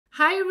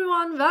Hi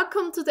everyone,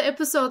 welcome to the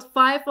episode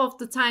 5 of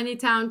the Tiny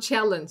Town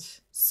Challenge.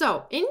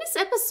 So, in this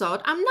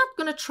episode, I'm not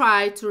gonna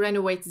try to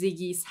renovate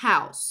Ziggy's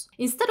house.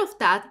 Instead of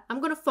that,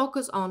 I'm gonna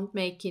focus on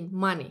making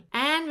money.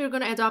 And we're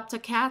gonna adopt a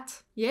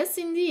cat. Yes,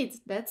 indeed,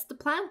 that's the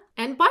plan.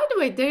 And by the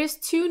way, there's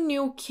 2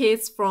 new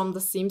kids from the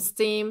Sims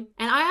team.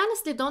 And I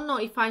honestly don't know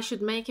if I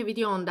should make a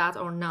video on that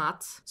or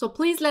not. So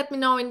please let me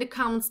know in the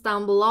comments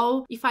down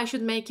below if I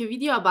should make a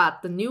video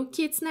about the new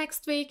kids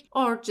next week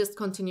or just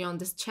continue on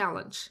this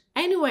challenge.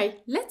 Anyway,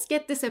 let's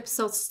get this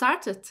episode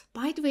started.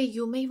 By the way,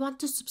 you may want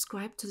to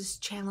subscribe to this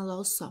channel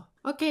also.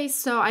 Okay,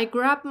 so I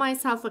grabbed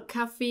myself a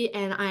coffee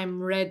and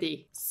I'm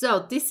ready.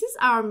 So this is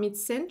our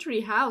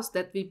mid-century house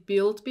that we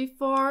built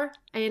before.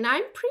 And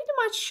I'm pretty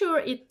much sure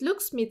it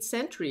looks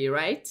mid-century,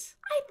 right?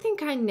 I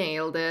think I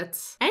nailed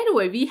it.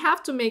 Anyway, we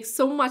have to make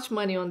so much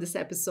money on this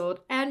episode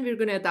and we're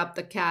gonna adopt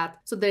a cat.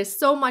 So there's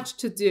so much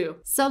to do.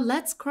 So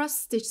let's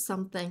cross-stitch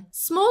something.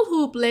 Small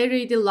hoop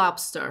Larry the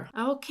lobster.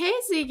 Okay,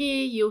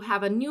 Ziggy, you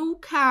have a new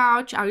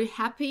couch. Are you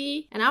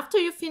happy? And after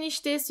you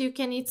finish this, you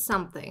can eat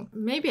something.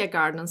 Maybe a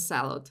garden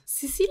salad.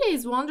 Cecilia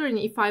is wondering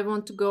if I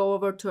want to go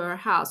over to her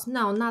house.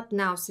 No, not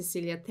now,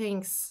 Cecilia,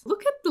 thanks.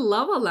 Look at the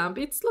lava lamp.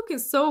 It's looking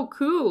so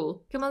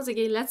cool. Come on,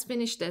 Ziggy, let's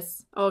finish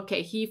this.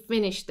 Okay, he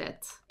finished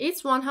it.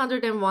 It's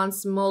 101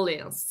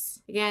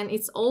 simoleons. Again,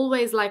 it's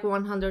always like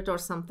 100 or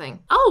something.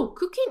 Oh,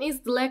 cooking is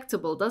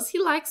delectable. Does he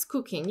likes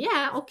cooking?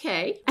 Yeah,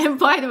 okay. And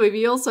by the way,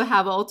 we also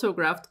have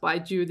autographed by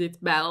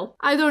Judith Bell.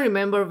 I don't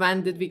remember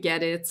when did we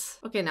get it.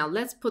 Okay, now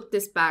let's put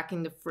this back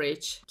in the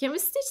fridge. Can we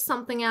stitch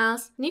something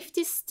else?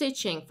 Nifty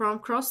stitching from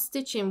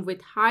cross-stitching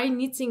with high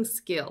knitting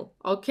skill.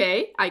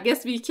 Okay, I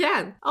guess we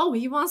can. Oh,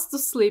 he wants to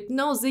sleep.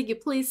 No,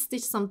 Ziggy, please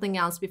stitch something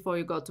else before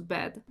you go to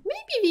bed.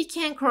 Maybe we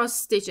can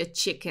cross-stitch a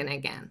chicken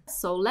again.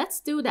 So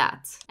let's do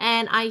that.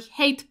 And I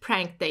hate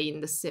prank day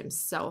in The Sims,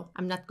 so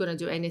I'm not gonna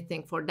do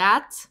anything for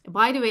that.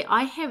 By the way,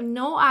 I have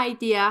no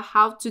idea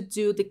how to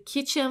do the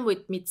kitchen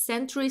with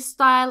mid-century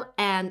style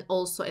and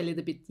also a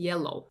little bit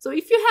yellow. So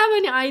if you have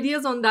any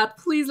ideas on that,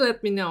 please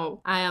let me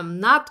know. I am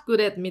not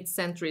good at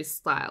mid-century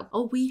style.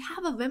 Oh, we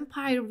have a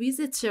vampire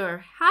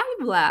visitor.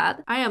 Hi,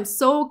 Vlad. I am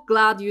so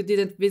glad you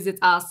didn't visit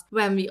us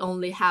when we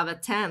only have a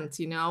tent,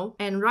 you know?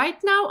 And right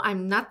now,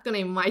 I'm not gonna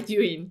invite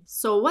you in.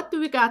 So what do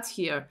we got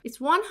here? It's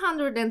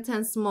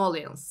 110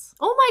 simoleons.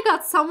 Oh my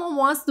god, someone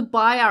wants to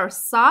buy our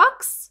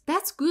socks?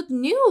 That's good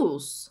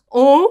news.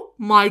 Oh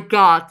my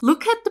god,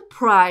 look at the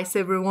price,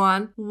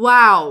 everyone.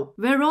 Wow,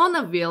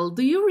 Veronaville,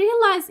 do you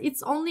realize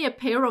it's only a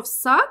pair of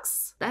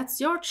socks? That's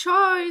your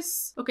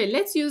choice. Okay,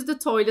 let's use the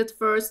toilet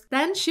first,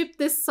 then ship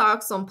this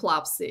socks on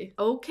Plopsy.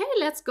 Okay,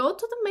 let's go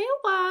to the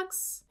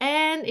mailbox.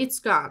 And it's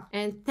gone.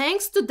 And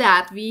thanks to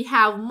that, we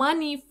have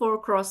money for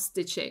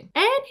cross-stitching.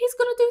 And he's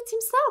gonna do it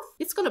himself.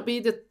 It's gonna be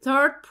the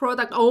 3rd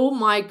product. Oh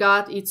my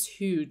god, it's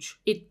huge.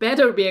 It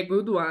better be a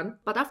good one.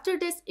 But after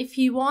this, if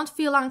he won't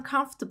feel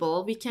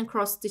uncomfortable, we can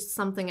cross-stitch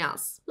something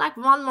else. Like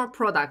one more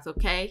product,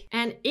 okay?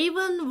 And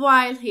even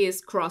while he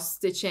is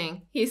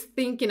cross-stitching, he's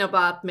thinking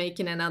about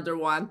making another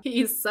one.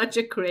 He is such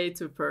a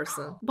creative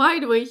person. By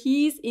the way,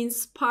 he's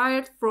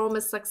inspired from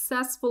a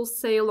successful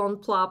sale on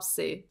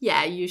Plopsy.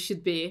 Yeah, you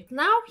should be.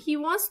 Now he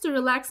wants to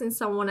relax in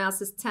someone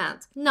else's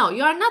tent. No,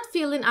 you are not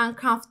feeling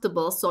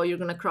uncomfortable, so you're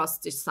gonna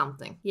cross-stitch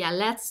something. Yeah,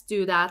 let's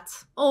do that.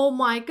 Oh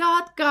my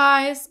god,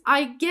 guys.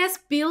 I guess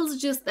bills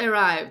just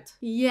arrived.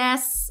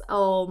 Yes,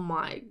 oh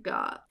my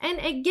god. And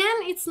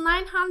again, it's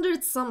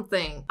 900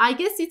 something. I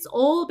guess it's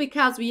all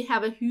because we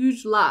have a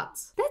huge lot.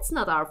 That's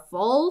not our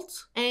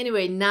fault.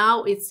 Anyway,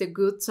 now it's a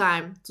good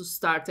time to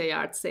start a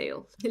yard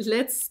sale.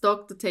 Let's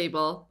stock the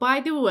table.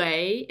 By the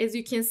way, as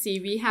you can see,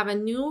 we have a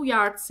new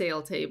yard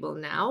sale table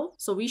now.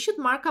 So we should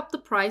mark up the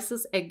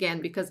prices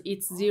again because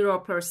it's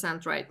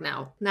 0% right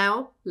now.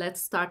 Now,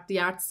 let's start the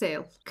yard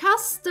sale.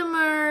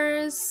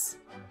 Customers!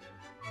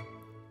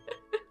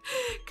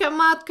 Come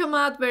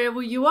out,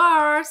 wherever you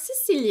are.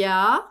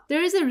 Cecilia,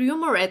 there is a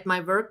rumor at my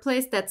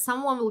workplace that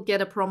someone will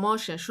get a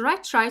promotion. Should I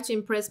try to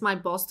impress my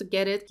boss to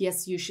get it?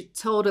 Yes, you should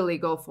totally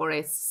go for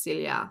it,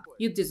 Cecilia.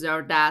 You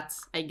deserve that,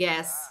 I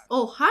guess.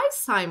 Oh, hi,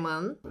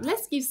 Simon.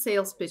 Let's give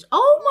sales pitch.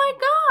 Oh my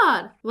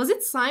god! Was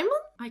it Simon?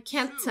 I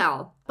can't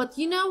tell. But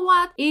you know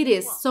what? It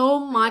is so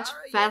much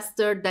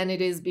faster than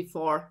it is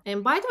before.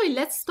 And by the way,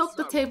 let's stock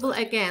the table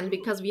again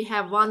because we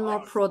have one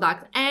more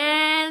product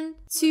and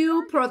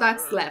 2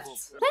 products left.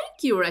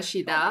 Thank you,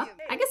 Rashida.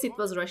 I guess it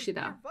was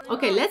Rashida.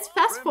 Okay, let's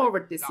fast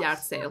forward this yard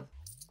sale.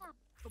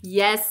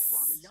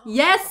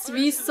 Yes,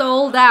 we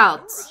sold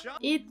out.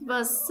 It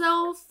was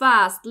so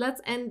fast.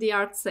 Let's end the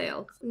art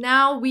sale.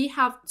 Now we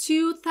have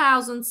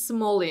 2,000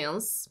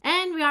 simoleons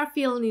and we are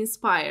feeling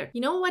inspired.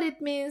 You know what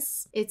it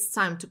means? It's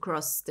time to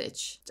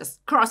cross-stitch.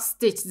 Just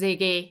cross-stitch,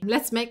 Ziggy.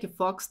 Let's make a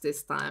fox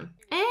this time.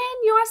 And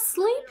you are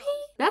sleepy?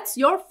 That's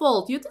your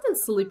fault. You didn't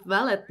sleep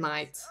well at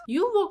night.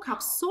 You woke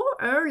up so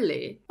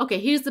early. Okay,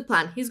 here's the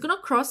plan. He's gonna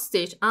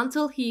cross-stitch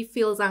until he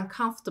feels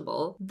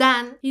uncomfortable.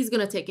 Then he's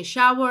gonna take a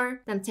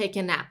shower, then take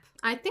a nap.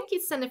 I think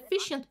it's an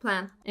efficient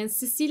plan. And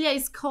Simselya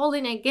is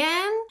calling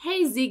again.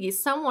 Hey Ziggy,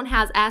 someone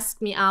has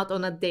asked me out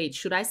on a date.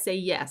 Should I say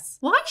yes?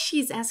 Why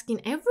she's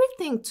asking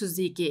everything to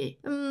Ziggy?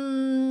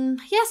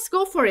 Yes,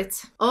 go for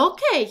it.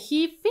 Okay,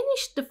 he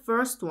finished the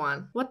first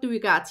one. What do we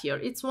got here?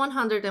 It's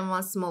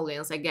 101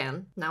 simoleons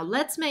again. Now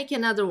let's make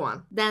another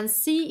one. Then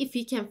see if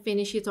he can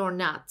finish it or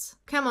not.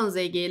 Come on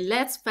Ziggy,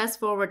 let's fast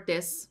forward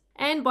this.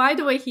 And by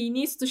the way, he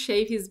needs to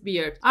shave his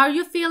beard. Are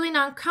you feeling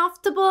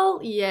uncomfortable?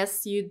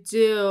 Yes, you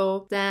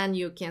do. Then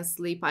you can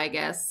sleep, I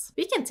guess.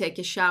 We can take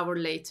a shower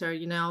later,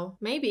 you know.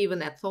 Maybe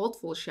even a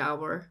thoughtful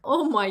shower.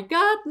 Oh my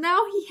god,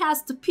 now he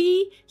has to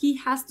pee, he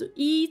has to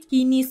eat,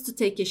 he needs to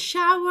take a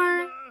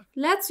shower.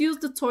 Let's use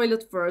the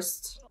toilet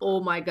first. Oh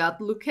my god,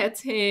 look at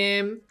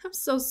him. I'm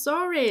so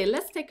sorry.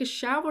 Let's take a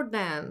shower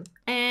then.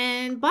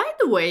 And by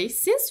the way,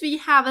 since we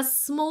have a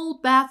small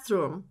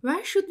bathroom,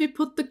 where should we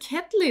put the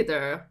cat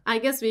litter? I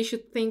guess we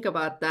should think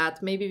about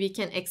that. Maybe we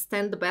can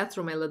extend the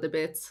bathroom a little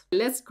bit.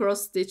 Let's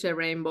cross stitch a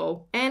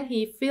rainbow. And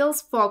he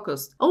feels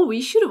focused. Oh, we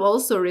should have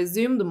also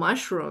resumed the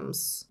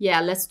mushrooms.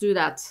 Yeah, let's do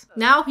that.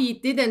 Now he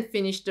didn't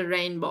finish the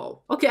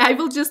rainbow. Okay, I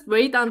will just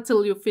wait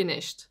until you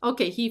finished.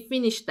 Okay, he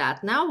finished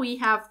that. Now we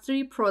have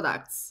 3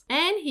 products.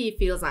 And he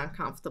feels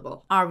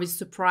uncomfortable. Are we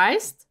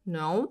surprised?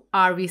 No.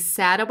 Are we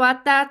sad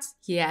about that?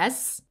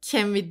 Yes.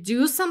 Can we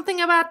do something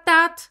about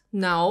that?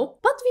 No.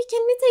 But we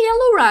can knit a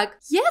yellow rug.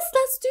 Yes,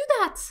 let's do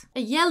that.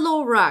 A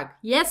yellow rug.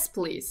 Yes,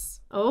 please.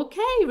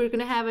 Okay, we're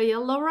gonna have a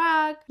yellow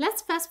rug.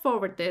 Let's fast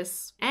forward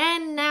this.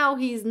 And now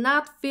he's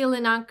not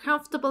feeling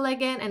uncomfortable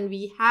again and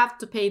we have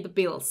to pay the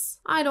bills.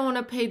 I don't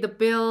wanna pay the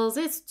bills,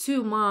 it's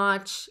too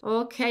much.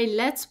 Okay,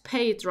 let's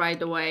pay it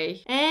right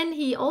away. And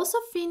he also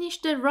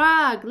finished the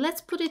rug.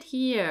 Let's put it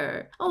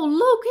here. Oh,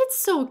 look, it's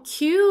so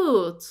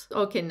cute.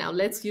 Okay, now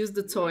let's use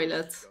the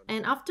toilet.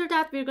 And after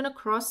that, we're gonna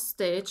cross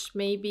stitch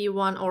maybe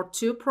 1 or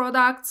 2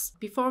 products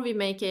before we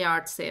make a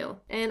yard sale.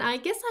 And I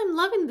guess I'm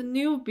loving the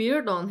new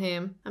beard on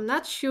him. I'm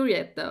not sure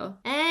yet though.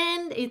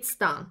 And it's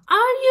done.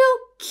 Are you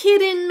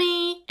kidding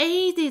me?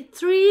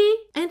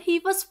 83? And he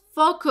was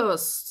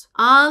focused.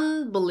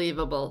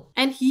 Unbelievable.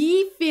 And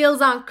he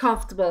feels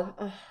uncomfortable.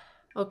 Ugh.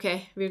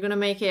 Okay, we're gonna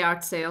make a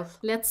yard sale.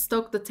 Let's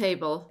stock the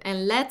table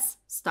and let's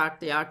start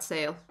the yard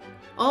sale.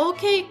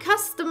 Okay,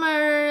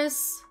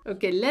 customers.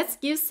 Okay, let's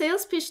give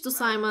sales pitch to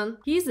Simon.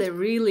 He's a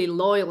really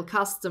loyal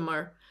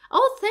customer.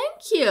 Oh,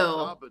 thank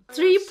you.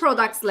 3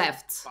 products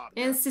left.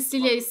 And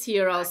Simselya is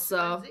here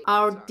also.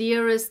 Our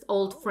dearest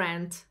old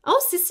friend.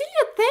 Oh,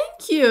 Simselya,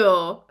 thank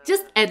you.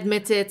 Just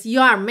admit it. You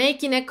are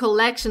making a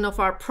collection of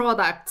our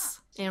products.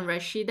 And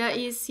Rashida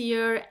is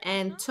here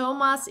and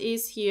Thomas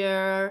is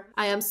here.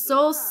 I am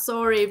so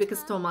sorry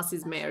because Thomas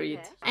is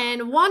married.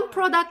 And 1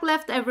 product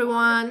left,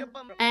 everyone.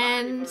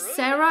 And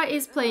Sarah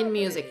is playing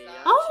music.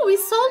 Oh, we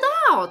sold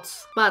out.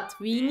 But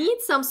we need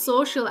some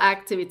social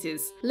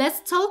activities.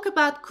 Let's talk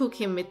about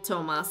cooking with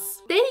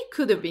Thomas. They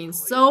could have been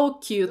so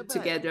cute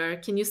together.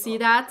 Can you see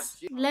that?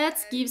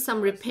 Let's give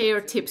some repair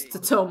tips to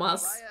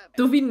Thomas.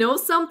 Do we know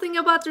something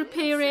about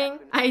repairing?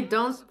 I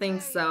don't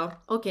think so.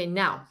 Okay,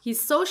 now, his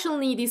social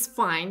need is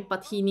fine,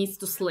 but he needs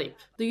to sleep.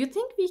 Do you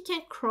think we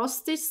can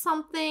cross-stitch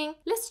something?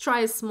 Let's try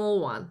a small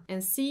one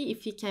and see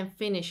if he can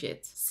finish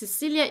it.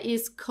 Simselya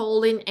is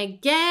calling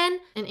again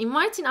and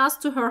inviting us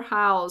to her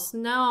house.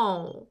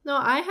 No,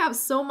 I have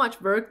so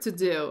much work to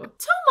do.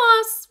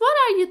 Thomas, what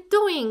are you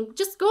doing?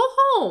 Just go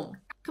home.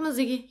 Come on,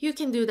 Ziggy, you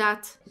can do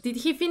that. Did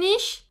he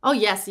finish? Oh,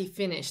 yes, he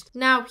finished.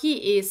 Now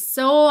he is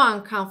so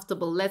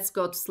uncomfortable. Let's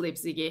go to sleep,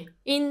 Ziggy.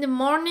 In the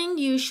morning,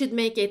 you should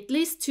make at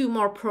least 2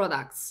 more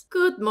products.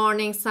 Good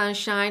morning,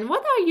 sunshine.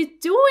 What are you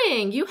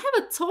doing? You have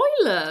a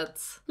toilet.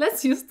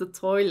 Let's use the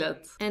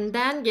toilet. And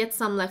then get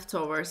some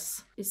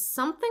leftovers. Is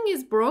something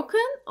broken?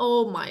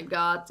 Oh my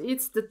god,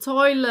 it's the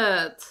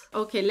toilet.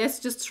 Okay, let's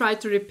just try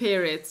to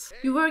repair it.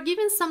 You were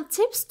given some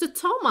tips to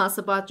Thomas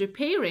about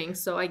repairing,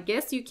 so I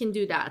guess you can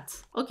do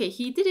that. Okay,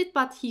 he did it,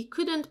 but he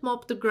couldn't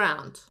mop the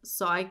ground.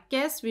 So I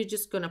guess we're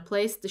just gonna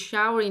place the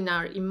shower in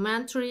our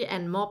inventory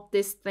and mop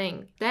this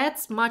thing.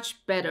 That's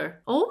much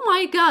better. Oh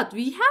my god,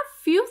 we have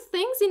few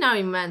things in our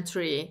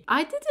inventory.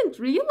 I didn't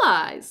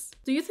realize.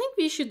 Do you think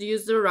we should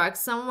use the rug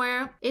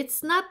somewhere?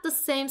 It's not the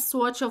same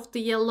swatch of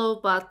the yellow,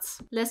 but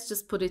let's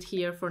just put it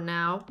here for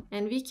now.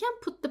 And we can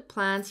put the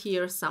plant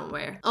here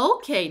somewhere.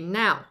 Okay,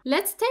 now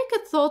let's take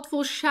a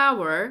thoughtful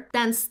shower,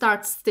 then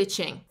start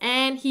stitching.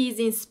 And he's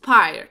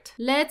inspired.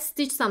 Let's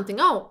stitch something.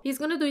 Oh, he's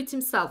gonna do it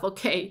himself.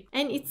 Okay.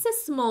 And it's a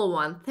small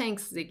one.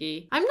 Thanks,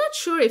 Ziggy. I'm not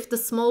sure if the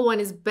small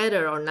one is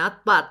better or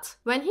not, but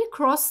when he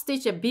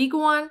cross-stitch a big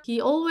one, he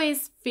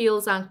always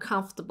feels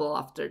uncomfortable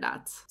after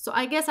that. So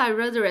I guess I'd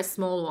rather a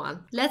small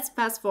one. Let's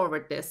fast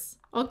forward this.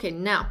 Okay,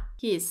 now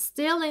he is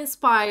still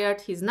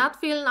inspired. He's not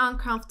feeling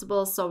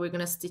uncomfortable, so we're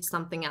gonna stitch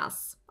something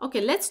else.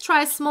 Okay, let's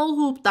try small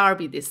hoop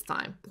derby this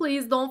time.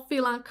 Please don't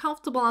feel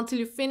uncomfortable until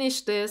you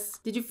finish this.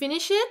 Did you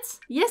finish it?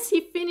 Yes,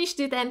 he finished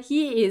it and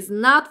he is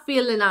not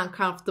feeling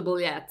uncomfortable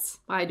yet.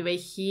 By the way,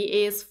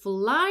 he is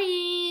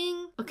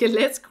flying. Okay, Okay,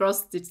 let's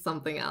cross stitch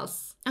something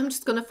else. I'm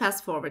just gonna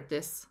fast forward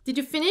this. Did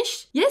you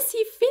finish? Yes,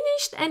 he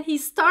finished and he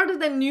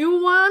started a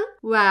new one.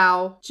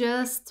 Wow,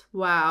 just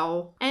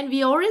wow. And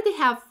we already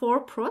have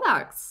 4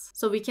 products.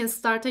 So we can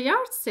start a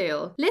yard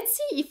sale. Let's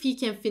see if he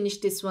can finish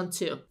this one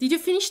too. Did you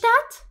finish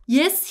that?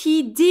 Yes,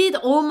 he did.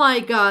 Oh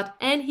my god.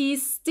 And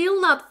he's still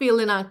not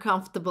feeling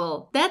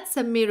uncomfortable. That's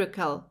a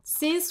miracle.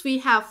 Since we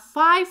have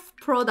 5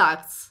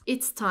 products,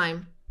 it's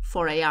time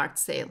for a yard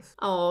sale.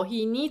 Oh,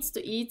 he needs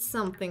to eat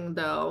something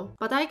though.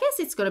 But I guess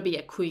it's gonna be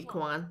a quick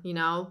one, you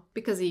know,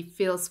 because he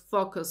feels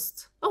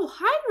focused. Oh,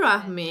 hi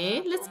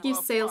Rahmi. Let's give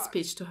sales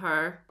pitch to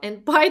her.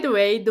 And by the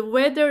way, the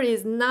weather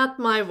is not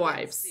my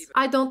wife's.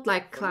 I don't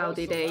like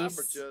cloudy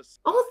days.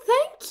 Oh,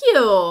 thank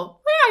you.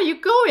 Where are you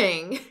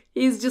going?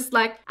 He's just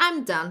like,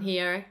 I'm done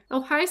here.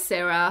 Oh, hi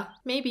Sarah.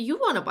 Maybe you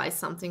want to buy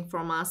something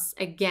from us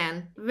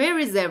again. Where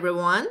is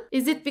everyone?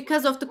 Is it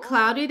because of the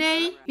cloudy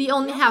day? We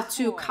only have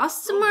 2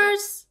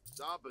 customers?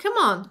 Come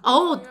on.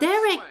 Oh,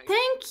 Derek,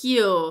 thank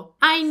you.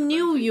 I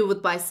knew you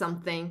would buy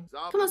something.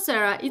 Come on,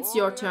 Sarah, it's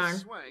your turn.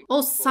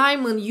 Oh,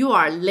 Simon, you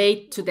are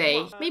late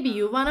today. Maybe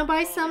you want to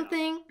buy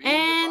something?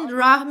 And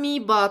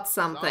Rahmi bought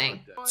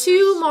something.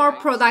 2 more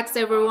products,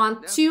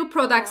 everyone. 2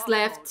 products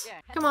left.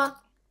 Come on.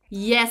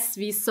 Yes,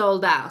 we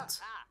sold out.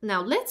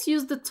 Now let's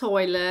use the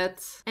toilet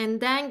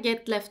and then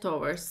get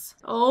leftovers.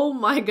 Oh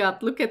my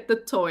god, look at the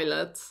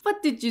toilet.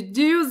 What did you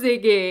do,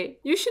 Ziggy?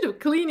 You should have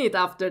cleaned it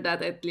after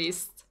that at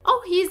least.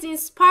 Oh, he's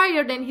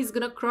inspired and he's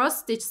gonna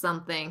cross-stitch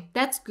something.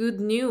 That's good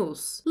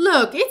news.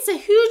 Look, it's a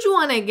huge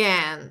one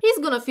again. He's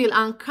gonna feel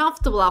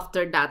uncomfortable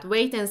after that.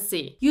 Wait and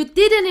see. You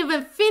didn't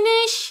even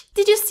finish?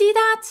 Did you see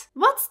that?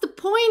 What's the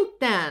point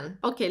then?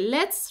 Okay,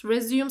 let's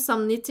resume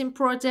some knitting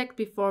project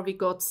before we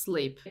go to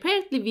sleep.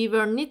 Apparently we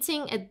were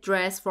knitting a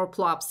dress for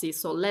Plopsy,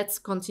 so let's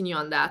continue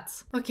on that.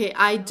 Okay,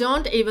 I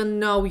don't even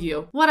know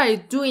you. What are you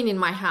doing in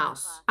my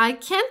house? I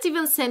can't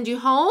even send you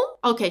home?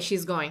 Okay,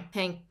 she's going.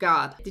 Thank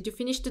God. Did you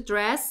finish the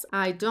dress?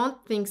 I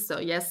don't think so.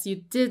 Yes, you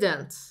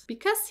didn't.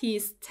 Because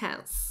he's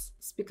tense.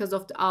 It's because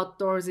of the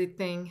outdoorsy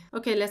thing.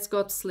 Okay, let's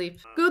go to sleep.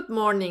 Good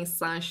morning,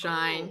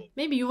 sunshine.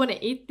 Maybe you want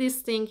to eat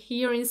this thing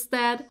here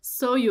instead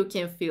so you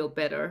can feel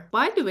better.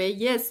 By the way,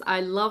 yes,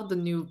 I love the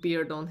new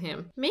beard on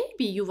him.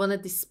 Maybe you want to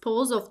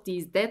dispose of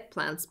these dead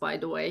plants, by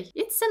the way.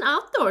 It's an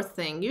outdoor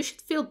thing. You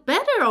should feel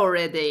better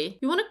already.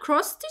 You want to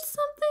cross-stitch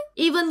something?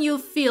 Even you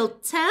feel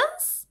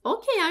tense?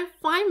 Okay, I'm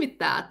fine with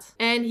that.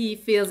 And he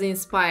feels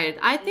inspired.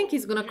 I think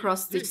he's gonna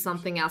cross-stitch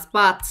something else,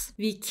 but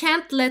we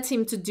can't let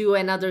him to do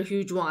another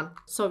huge one.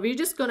 So we're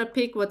just gonna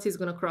pick what he's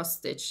gonna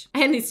cross-stitch.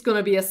 And it's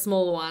gonna be a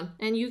small one.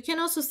 And you can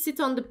also sit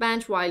on the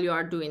bench while you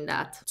are doing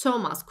that.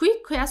 Thomas,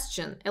 quick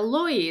question.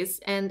 Eloise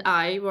and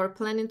I were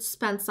planning to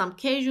spend some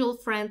casual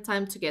friend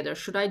time together.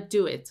 Should I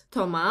do it?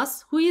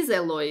 Thomas, who is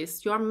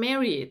Eloise? You are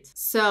married.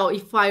 So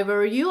if I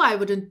were you, I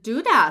wouldn't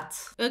do that.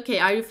 Okay,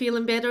 are you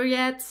feeling better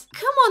yet?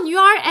 Come on, you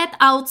are at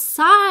outside.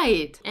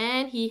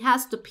 And he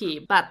has to pee.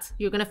 But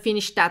you're gonna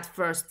finish that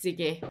first,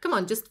 Ziggy. Come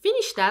on, just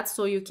finish that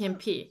so you can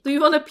pee. Do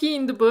you wanna pee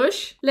in the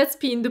bush? Let's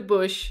pee in the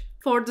bush.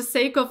 For the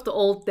sake of the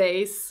old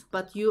days.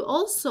 But you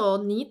also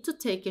need to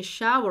take a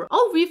shower.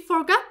 Oh, we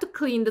forgot to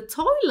clean the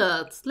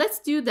toilet. Let's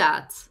do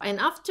that. And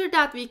after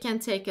that, we can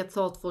take a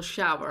thoughtful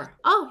shower.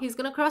 Oh, he's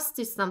gonna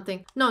cross-stitch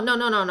something.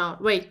 No.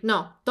 Wait,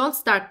 no. Don't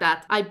start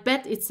that. I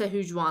bet it's a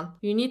huge one.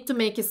 You need to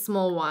make a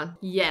small one.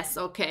 Yes,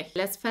 okay.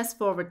 Let's fast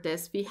forward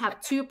this. We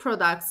have 2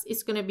 products.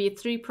 It's gonna be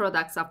 3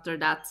 products after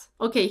that.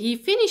 Okay, he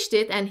finished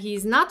it and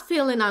he's not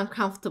feeling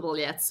uncomfortable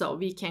yet. So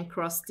we can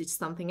cross-stitch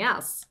something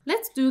else.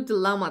 Let's do the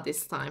llama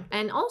this time.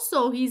 And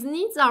also his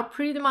needs are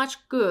pretty much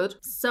good.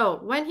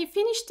 So when he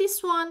finished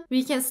this one,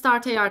 we can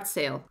start a yard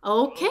sale.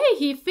 Okay,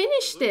 he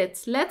finished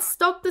it. Let's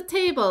stock the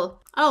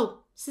table. Oh,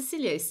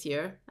 Cecilia is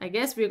here. I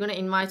guess we're gonna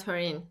invite her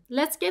in.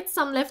 Let's get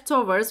some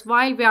leftovers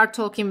while we are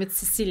talking with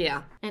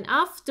Cecilia. And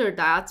after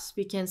that,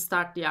 we can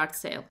start the yard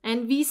sale.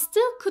 And we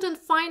still couldn't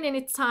find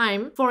any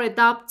time for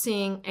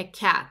adopting a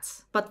cat.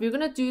 But we're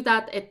gonna do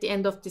that at the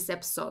end of this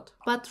episode.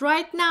 But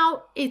right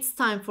now, it's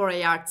time for a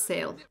yard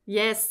sale.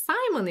 Yes,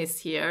 Simon is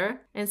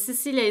here. And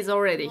Cecilia is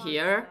already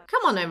here.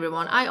 Come on,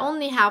 everyone. I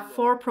only have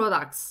 4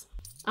 products.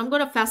 I'm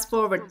gonna fast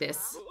forward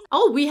this.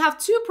 Oh, we have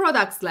 2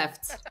 products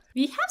left.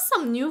 We have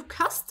some new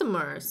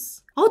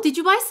customers. Oh, did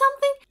you buy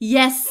something?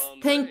 Yes,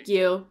 thank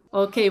you.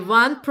 Okay,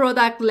 1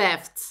 product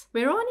left.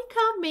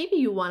 Veronica, maybe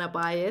you wanna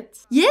buy it?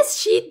 Yes,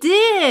 she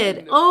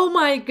did. Oh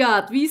my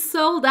god, we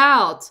sold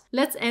out.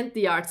 Let's end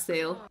the yard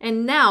sale.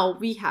 And now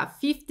we have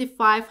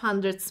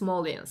 5,500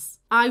 simoleons.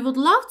 I would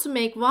love to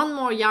make 1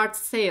 more yard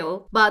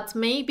sale, but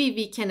maybe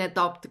we can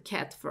adopt the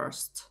cat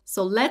first.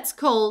 So let's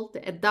call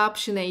the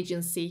adoption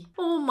agency.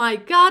 Oh my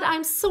god,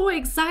 I'm so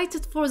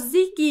excited for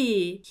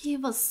Ziggy. He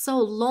was so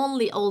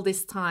lonely all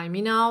this time,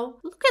 you know?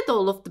 Look at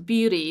all of the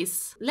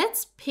beauties.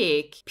 Let's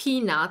pick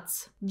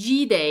Peanut,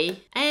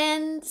 G-Day,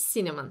 and and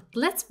cinnamon.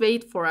 Let's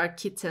wait for our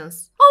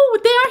kittens. Oh,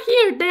 they are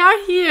here. They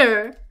are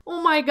here.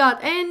 Oh my god,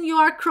 and you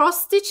are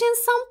cross-stitching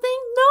something?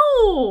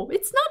 No,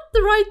 it's not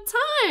the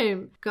right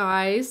time.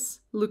 Guys,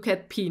 look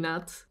at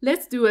Peanut.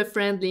 Let's do a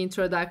friendly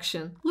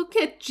introduction. Look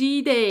at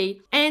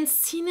G-Day and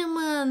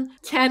Cinnamon.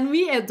 Can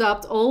we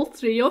adopt all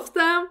three of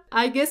them?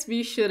 I guess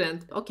we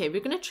shouldn't. Okay,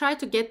 we're gonna try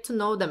to get to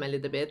know them a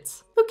little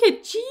bit. Look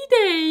at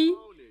G-Day.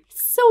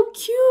 So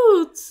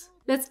cute.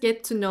 Let's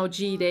get to know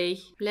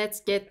G-Day.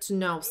 Let's get to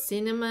know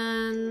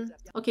Cinnamon.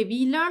 Okay,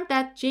 we learned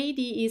that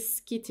JD is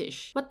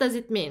skittish. What does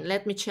it mean?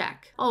 Let me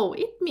check. Oh,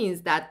 it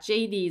means that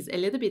JD is a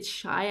little bit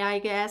shy, I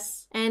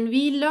guess. And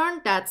we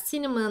learned that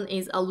Cinnamon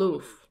is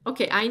aloof.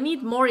 Okay, I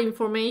need more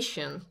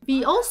information.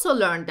 We also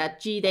learned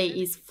that G-Day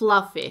is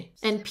fluffy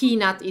and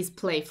Peanut is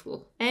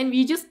playful. And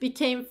we just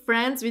became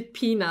friends with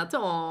Peanut.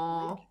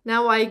 Aww.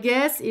 Now I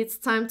guess it's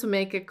time to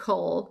make a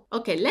call.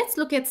 Okay, let's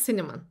look at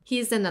Cinnamon.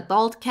 He's an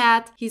adult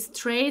cat. His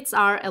traits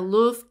are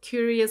aloof,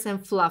 curious,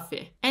 and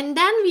fluffy. And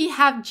then we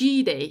have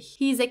G-Day.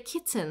 He's a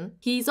kitten.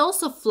 He's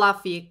also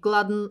fluffy,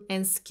 glutton,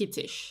 and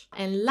skittish.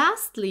 And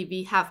lastly,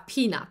 we have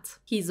Peanut.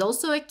 He's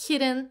also a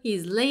kitten.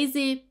 He's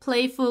lazy,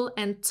 playful,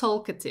 and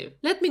talkative.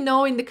 Let me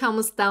know in the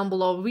comments down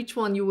below which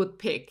one you would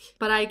pick.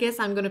 But I guess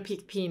I'm gonna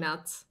pick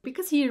Peanut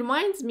because he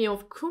reminds me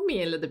of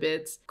Kumi a little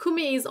bit.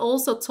 Kumi is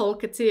also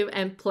talkative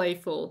and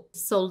playful.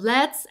 So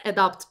let's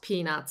adopt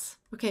Peanut.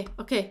 Okay,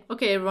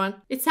 everyone.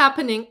 It's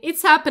happening.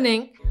 It's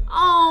happening.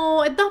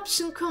 Oh,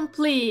 adoption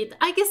complete.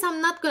 I guess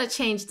I'm not gonna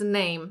change the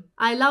name.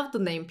 I love the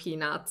name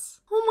Peanuts.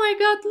 Oh my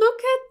god, look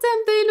at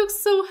them. They look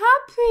so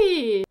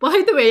happy.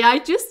 By the way, I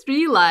just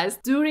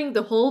realized during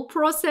the whole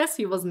process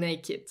he was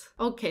naked.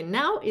 Okay,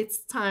 now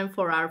it's time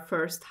for our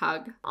first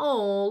hug.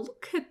 Oh,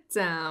 look at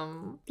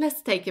them.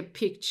 Let's take a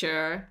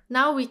picture.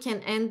 Now we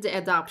can end the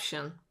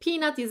adoption.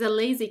 Peanut is a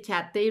lazy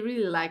cat. They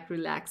really like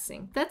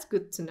relaxing. That's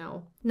good to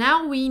know.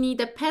 Now we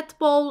need a pet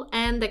bowl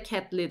and a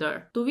cat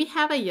litter. Do we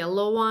have a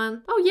yellow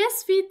one? Oh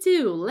yes, we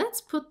do. Let's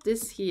put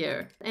this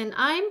here. And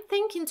I'm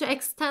thinking to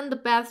extend the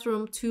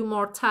bathroom 2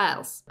 more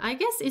tiles. I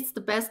guess it's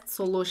the best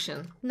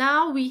solution.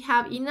 Now we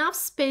have enough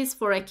space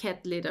for a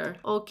cat litter.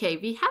 Okay,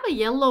 we have a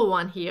yellow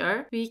one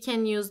here. We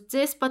can use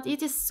this, but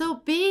it is so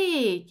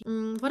big.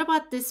 What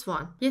about this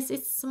one? Yes,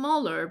 it's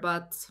smaller,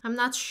 but I'm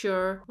not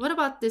sure. What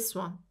about this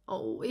one?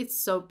 Oh, it's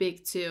so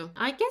big too.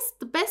 I guess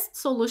the best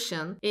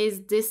solution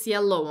is this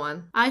yellow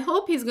one. I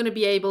hope he's gonna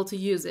be able to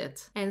use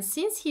it. And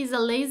since he's a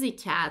lazy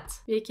cat,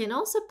 we can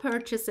also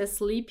purchase a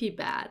sleepy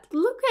bed.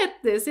 Look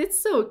at this,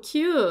 it's so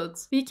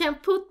cute. We can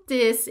put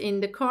this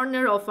in the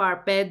corner of our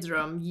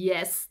bedroom.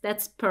 Yes,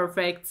 that's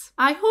perfect.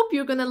 I hope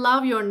you're gonna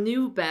love your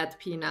new bed,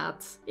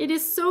 Peanut. It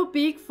is so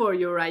big for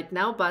you right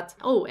now, but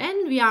oh,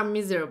 and we are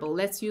miserable.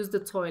 Let's use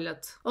the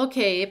toilet.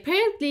 Okay,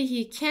 apparently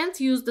he can't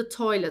use the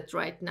toilet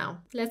right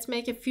now. Let's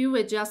make a few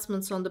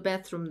adjustments on the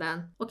bathroom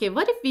then. Okay,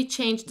 what if we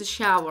change the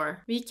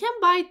shower? We can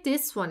buy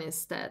this one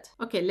instead.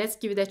 Okay, let's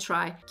give it a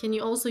try. Can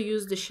you also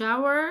use the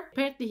shower?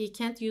 Apparently he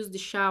can't use the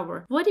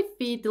shower. What if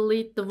we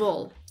delete the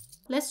wall?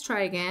 Let's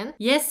try again.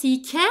 Yes,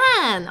 he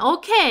can!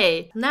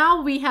 Okay,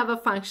 now we have a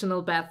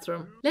functional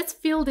bathroom. Let's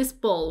fill this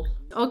bowl.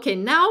 Okay,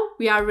 now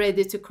we are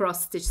ready to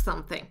cross-stitch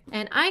something.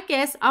 And I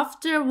guess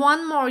after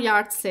one more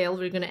yard sale,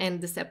 we're gonna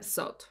end this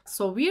episode.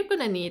 So we're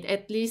gonna need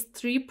at least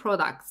 3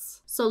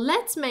 products. So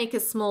let's make a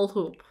small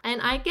hoop.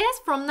 And I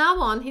guess from now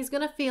on, he's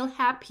gonna feel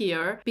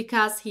happier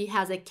because he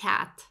has a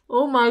cat.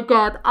 Oh my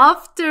god,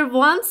 after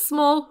one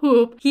small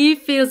hoop, he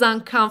feels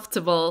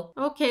uncomfortable.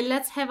 Okay,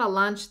 let's have a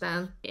lunch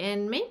then.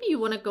 And maybe you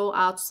wanna go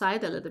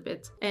outside a little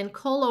bit and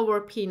call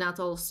over Peanut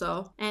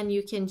also. And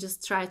you can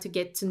just try to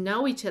get to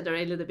know each other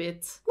a little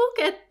bit. Look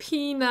at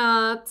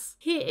Peanut.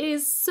 He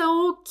is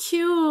so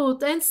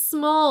cute and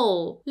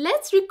small.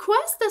 Let's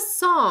request a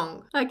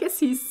song. I guess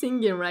he's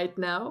singing right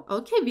now.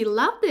 Okay, we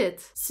loved it.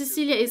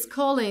 Simselya is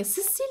calling.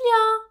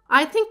 Simselya!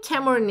 I think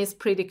Cameron is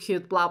pretty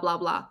cute, blah blah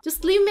blah.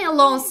 Just leave me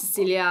alone,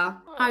 Simselya.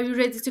 Are you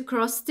ready to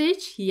cross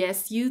stitch?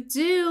 Yes, you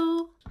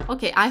do.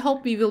 Okay, I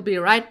hope we will be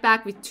right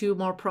back with 2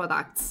 more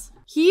products.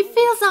 He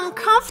feels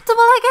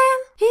uncomfortable again?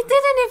 He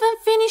didn't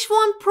even finish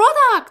one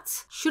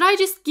product. Should I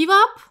just give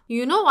up?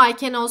 You know I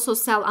can also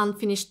sell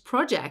unfinished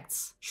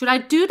projects. Should I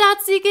do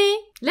that, Ziggy?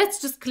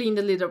 Let's just clean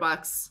the litter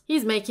box.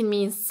 He's making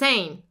me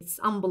insane. It's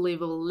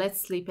unbelievable.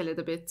 Let's sleep a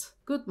little bit.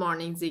 Good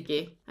morning,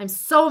 Ziggy. I'm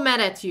so mad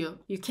at you.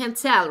 You can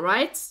tell,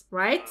 right?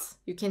 Right?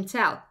 You can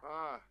tell.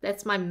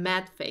 That's my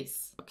mad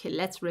face. Okay,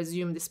 let's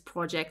resume this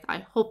project. I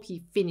hope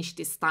he finished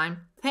this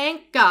time.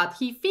 Thank God,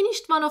 he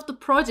finished one of the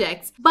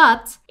projects,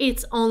 but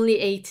it's only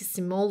 80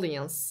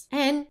 simoleons.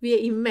 And we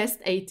invest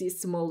 80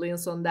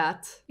 simoleons on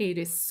that. It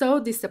is so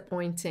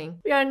disappointing.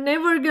 We are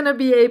never gonna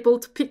be able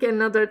to pick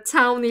another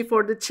townie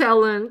for the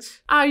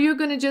challenge. Are you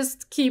gonna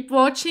just keep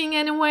watching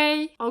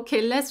anyway?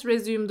 Okay, let's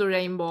resume the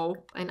rainbow.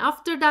 And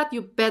after that,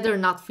 you better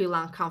not feel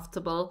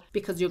uncomfortable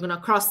because you're gonna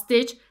cross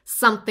stitch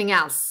something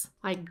else.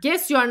 I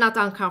guess you are not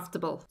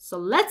uncomfortable. So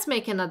let's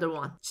make another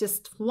one.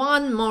 Just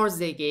one more,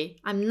 Ziggy.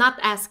 I'm not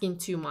asking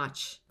too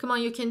much. Come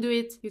on, you can do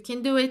it. You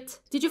can do it.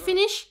 Did you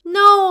finish?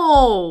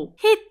 No,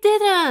 he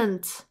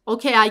didn't.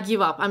 Okay, I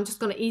give up. I'm just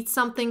gonna eat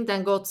something,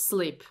 then go to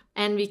sleep.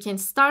 And we can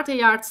start a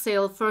yard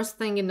sale first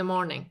thing in the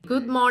morning.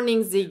 Good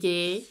morning,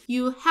 Ziggy.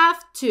 You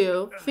have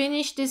to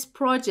finish this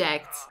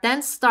project,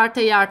 then start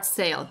a yard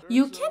sale.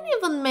 You can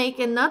even make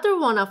another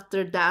one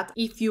after that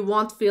if you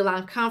won't feel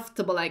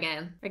uncomfortable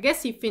again. I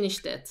guess he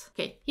finished it.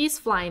 Okay, he's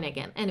flying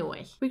again.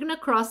 Anyway, we're gonna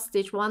cross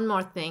stitch one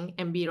more thing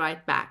and be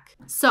right back.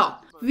 So,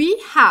 we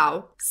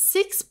have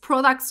 6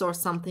 products or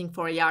something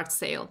for a yard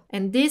sale.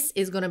 And this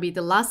is gonna be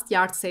the last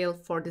yard sale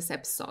for this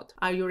episode.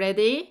 Are you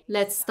ready?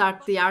 Let's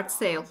start the yard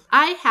sale.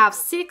 I have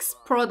 6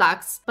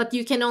 products, but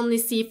you can only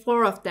see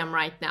 4 of them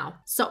right now.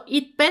 So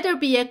it better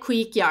be a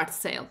quick yard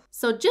sale.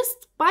 So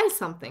just buy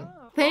something.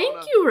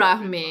 Thank you,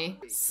 Rahmi.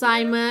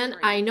 Simon,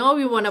 I know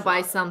you want to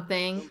buy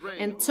something.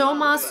 And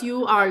Thomas,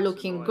 you are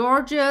looking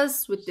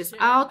gorgeous with this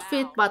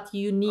outfit, but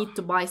you need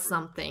to buy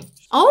something.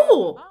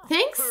 Oh,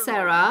 thanks,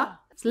 Sarah.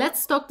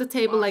 Let's stock the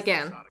table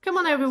again. Come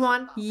on,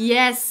 everyone.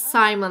 Yes,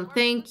 Simon,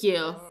 thank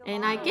you.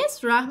 And I guess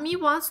Rahmi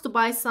wants to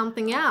buy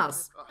something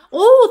else.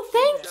 Oh,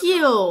 thank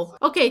you.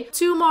 Okay,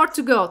 2 more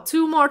to go.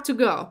 2 more to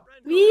go.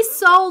 We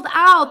sold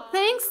out.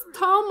 Thanks,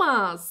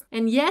 Thomas.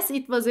 And yes,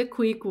 it was a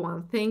quick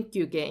one. Thank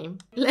you, game.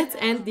 Let's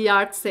end the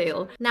art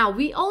sale. Now,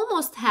 we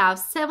almost have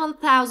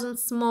 7,000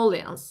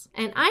 simoleons.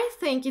 And I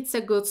think it's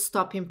a good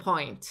stopping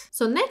point.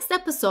 So next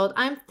episode,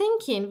 I'm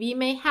thinking we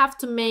may have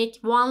to make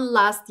one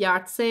last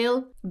yard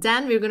sale.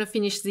 Then we're gonna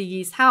finish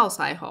Ziggy's house,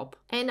 I hope.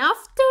 And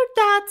after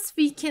that,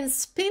 we can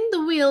spin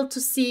the wheel to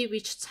see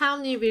which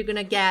townie we're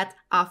gonna get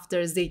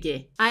after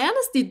Ziggy. I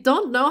honestly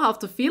don't know how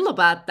to feel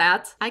about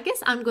that. I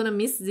guess I'm gonna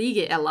miss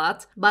Ziggy a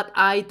lot, but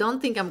I don't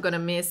think I'm gonna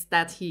miss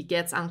that he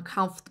gets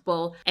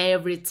uncomfortable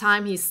every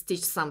time he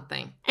stitches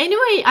something.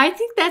 Anyway, I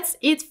think that's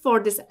it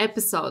for this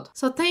episode.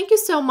 So thank you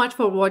so much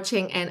for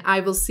watching, and I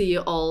will see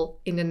you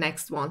all in the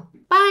next one.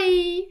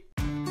 Bye!